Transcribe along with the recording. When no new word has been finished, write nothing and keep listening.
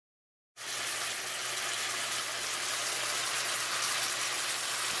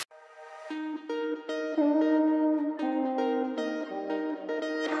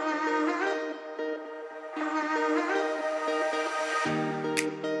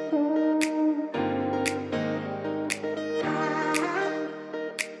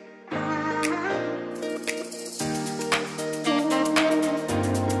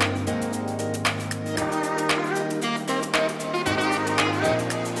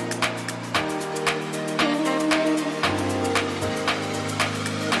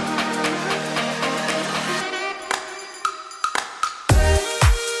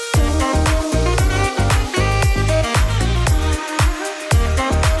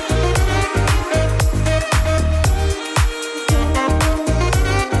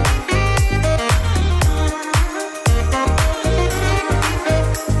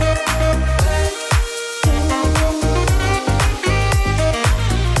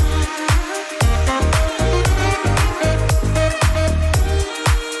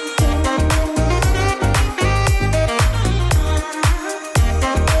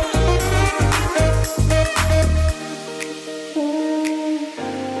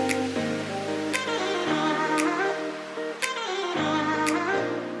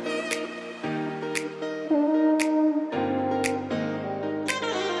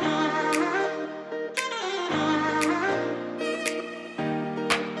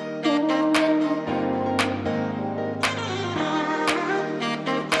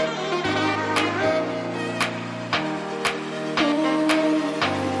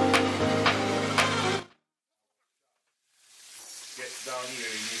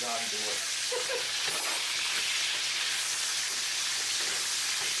you gotta do it.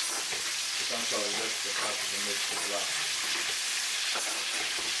 I'm sorry, that's the part of the mix as well.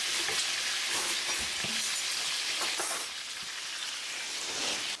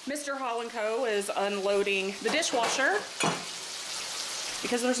 Mr. HaulandCo is unloading the dishwasher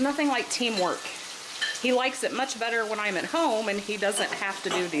because there's nothing like teamwork. He likes it much better when I'm at home and he doesn't have to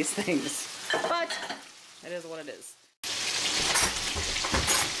do these things. But it is what it is.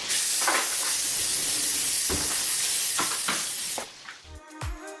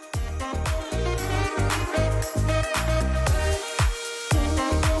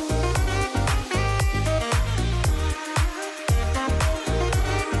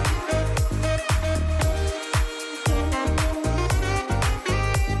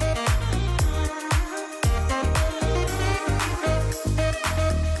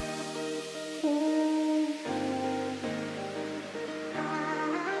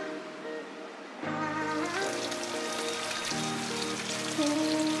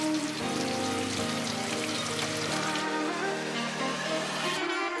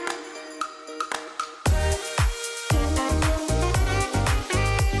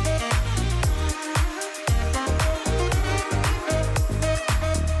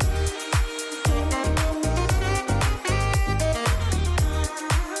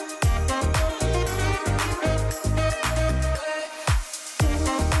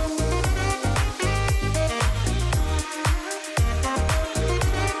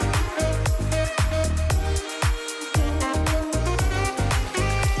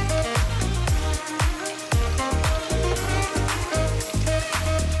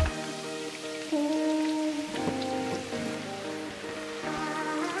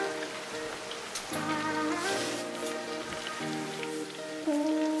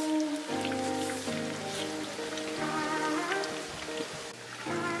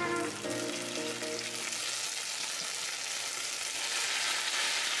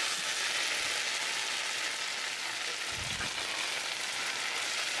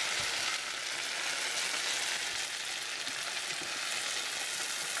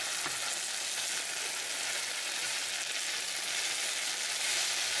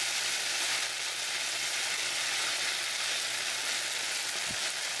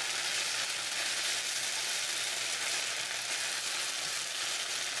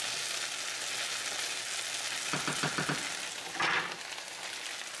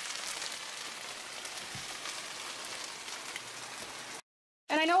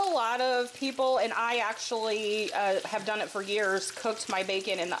 And I know a lot of people, and I actually have done it for years, cooked my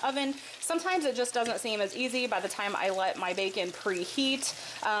bacon in the oven. Sometimes it just doesn't seem as easy. By the time I let my bacon preheat,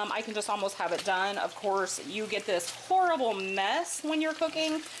 I can just almost have it done. Of course, you get this horrible mess when you're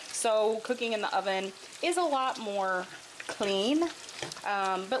cooking, so cooking in the oven is a lot more clean.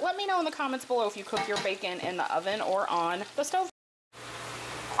 But let me know in the comments below if you cook your bacon in the oven or on the stove.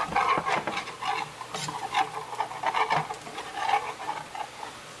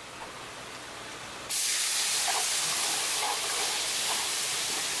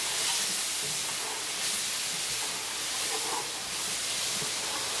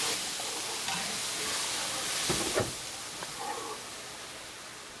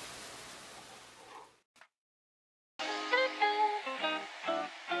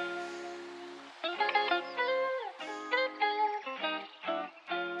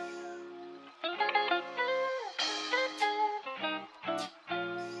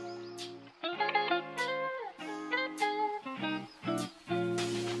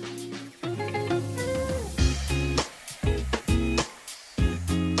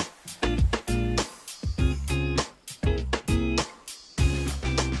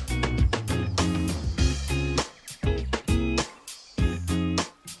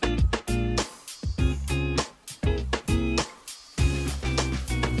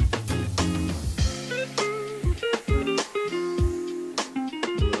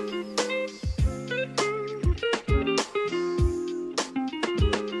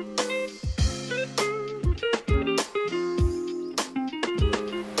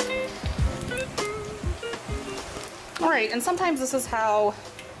 Alright, and sometimes this is how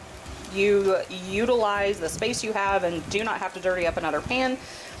you utilize the space you have and do not have to dirty up another pan.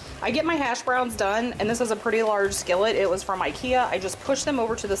 I get my hash browns done, and this is a pretty large skillet. It was from IKEA. I just push them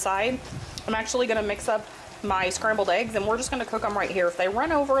over to the side. I'm actually going to mix up my scrambled eggs, and we're just going to cook them right here. If they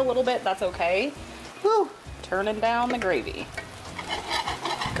run over a little bit, that's okay. Woo! Turning down the gravy.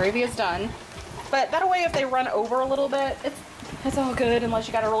 Gravy is done. But that way, if they run over a little bit, it's all good, unless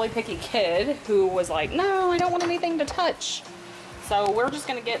you got a really picky kid who was like, no, I don't want anything to touch. So we're just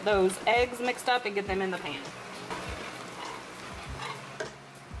going to get those eggs mixed up and get them in the pan.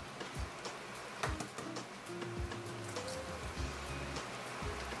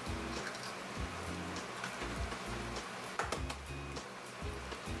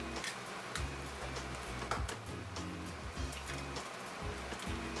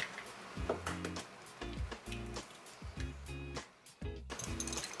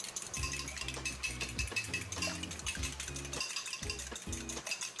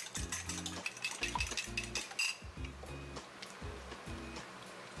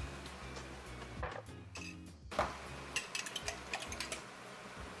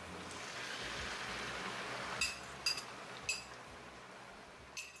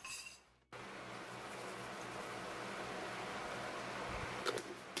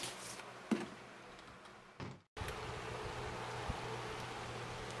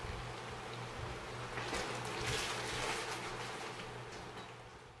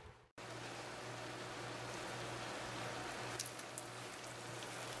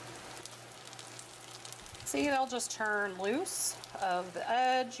 See, they'll just turn loose of the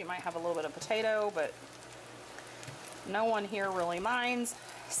edge. You might have a little bit of potato, but no one here really minds.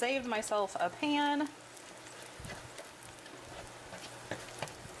 Saved myself a pan.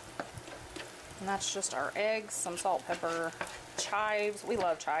 And that's just our eggs, some salt, pepper, chives. We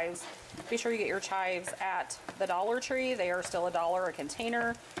love chives. Be sure you get your chives at the Dollar Tree. They are still $1 a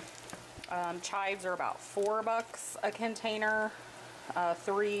container. Chives are about $4 a container,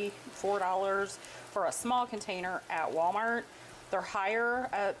 $3, $4 for a small container at Walmart. They're higher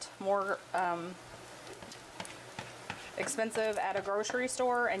at more expensive at a grocery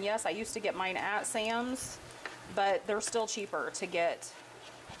store. And yes, I used to get mine at Sam's, but they're still cheaper to get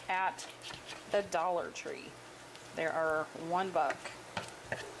at the Dollar Tree. They are $1.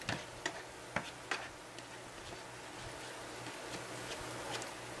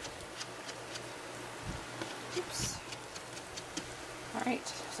 Oops. All right,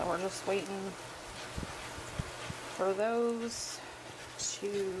 so we're just waiting for those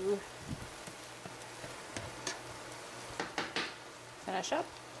to finish up.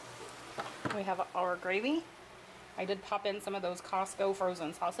 We have our gravy. I did pop in some of those Costco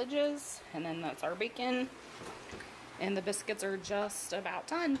frozen sausages, and then that's our bacon. And the biscuits are just about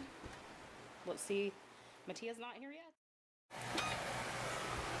done. Let's see, Mattia's not here yet.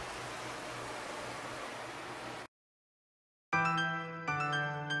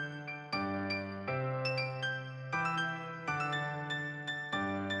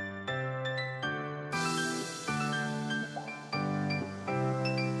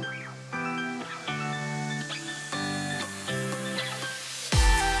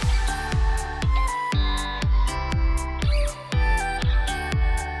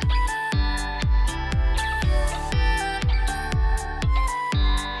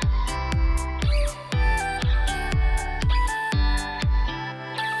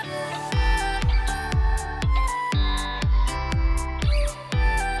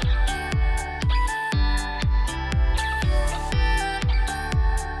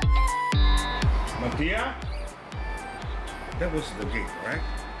 Mattia? That was the gate, right?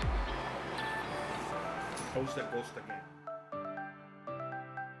 Close the coast again.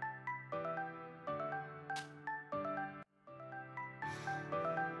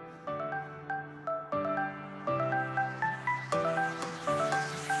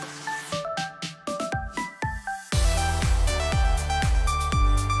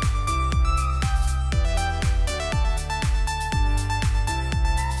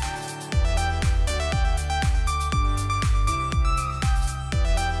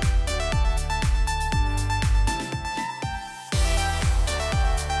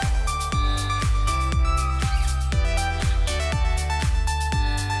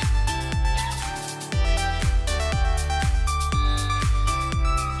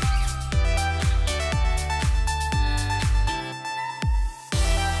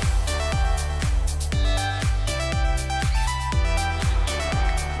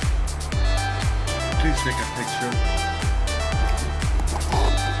 Please take a picture.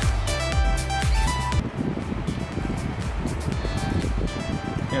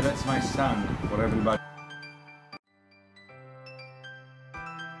 Yeah, that's my son for everybody.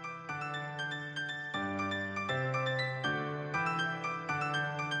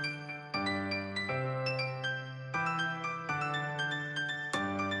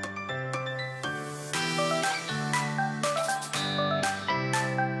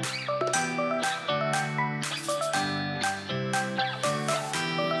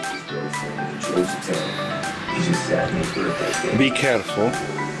 He just sat me for a birthday. Be careful.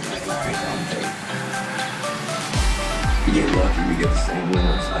 You get lucky, we get the same one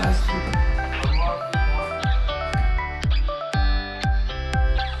as last year.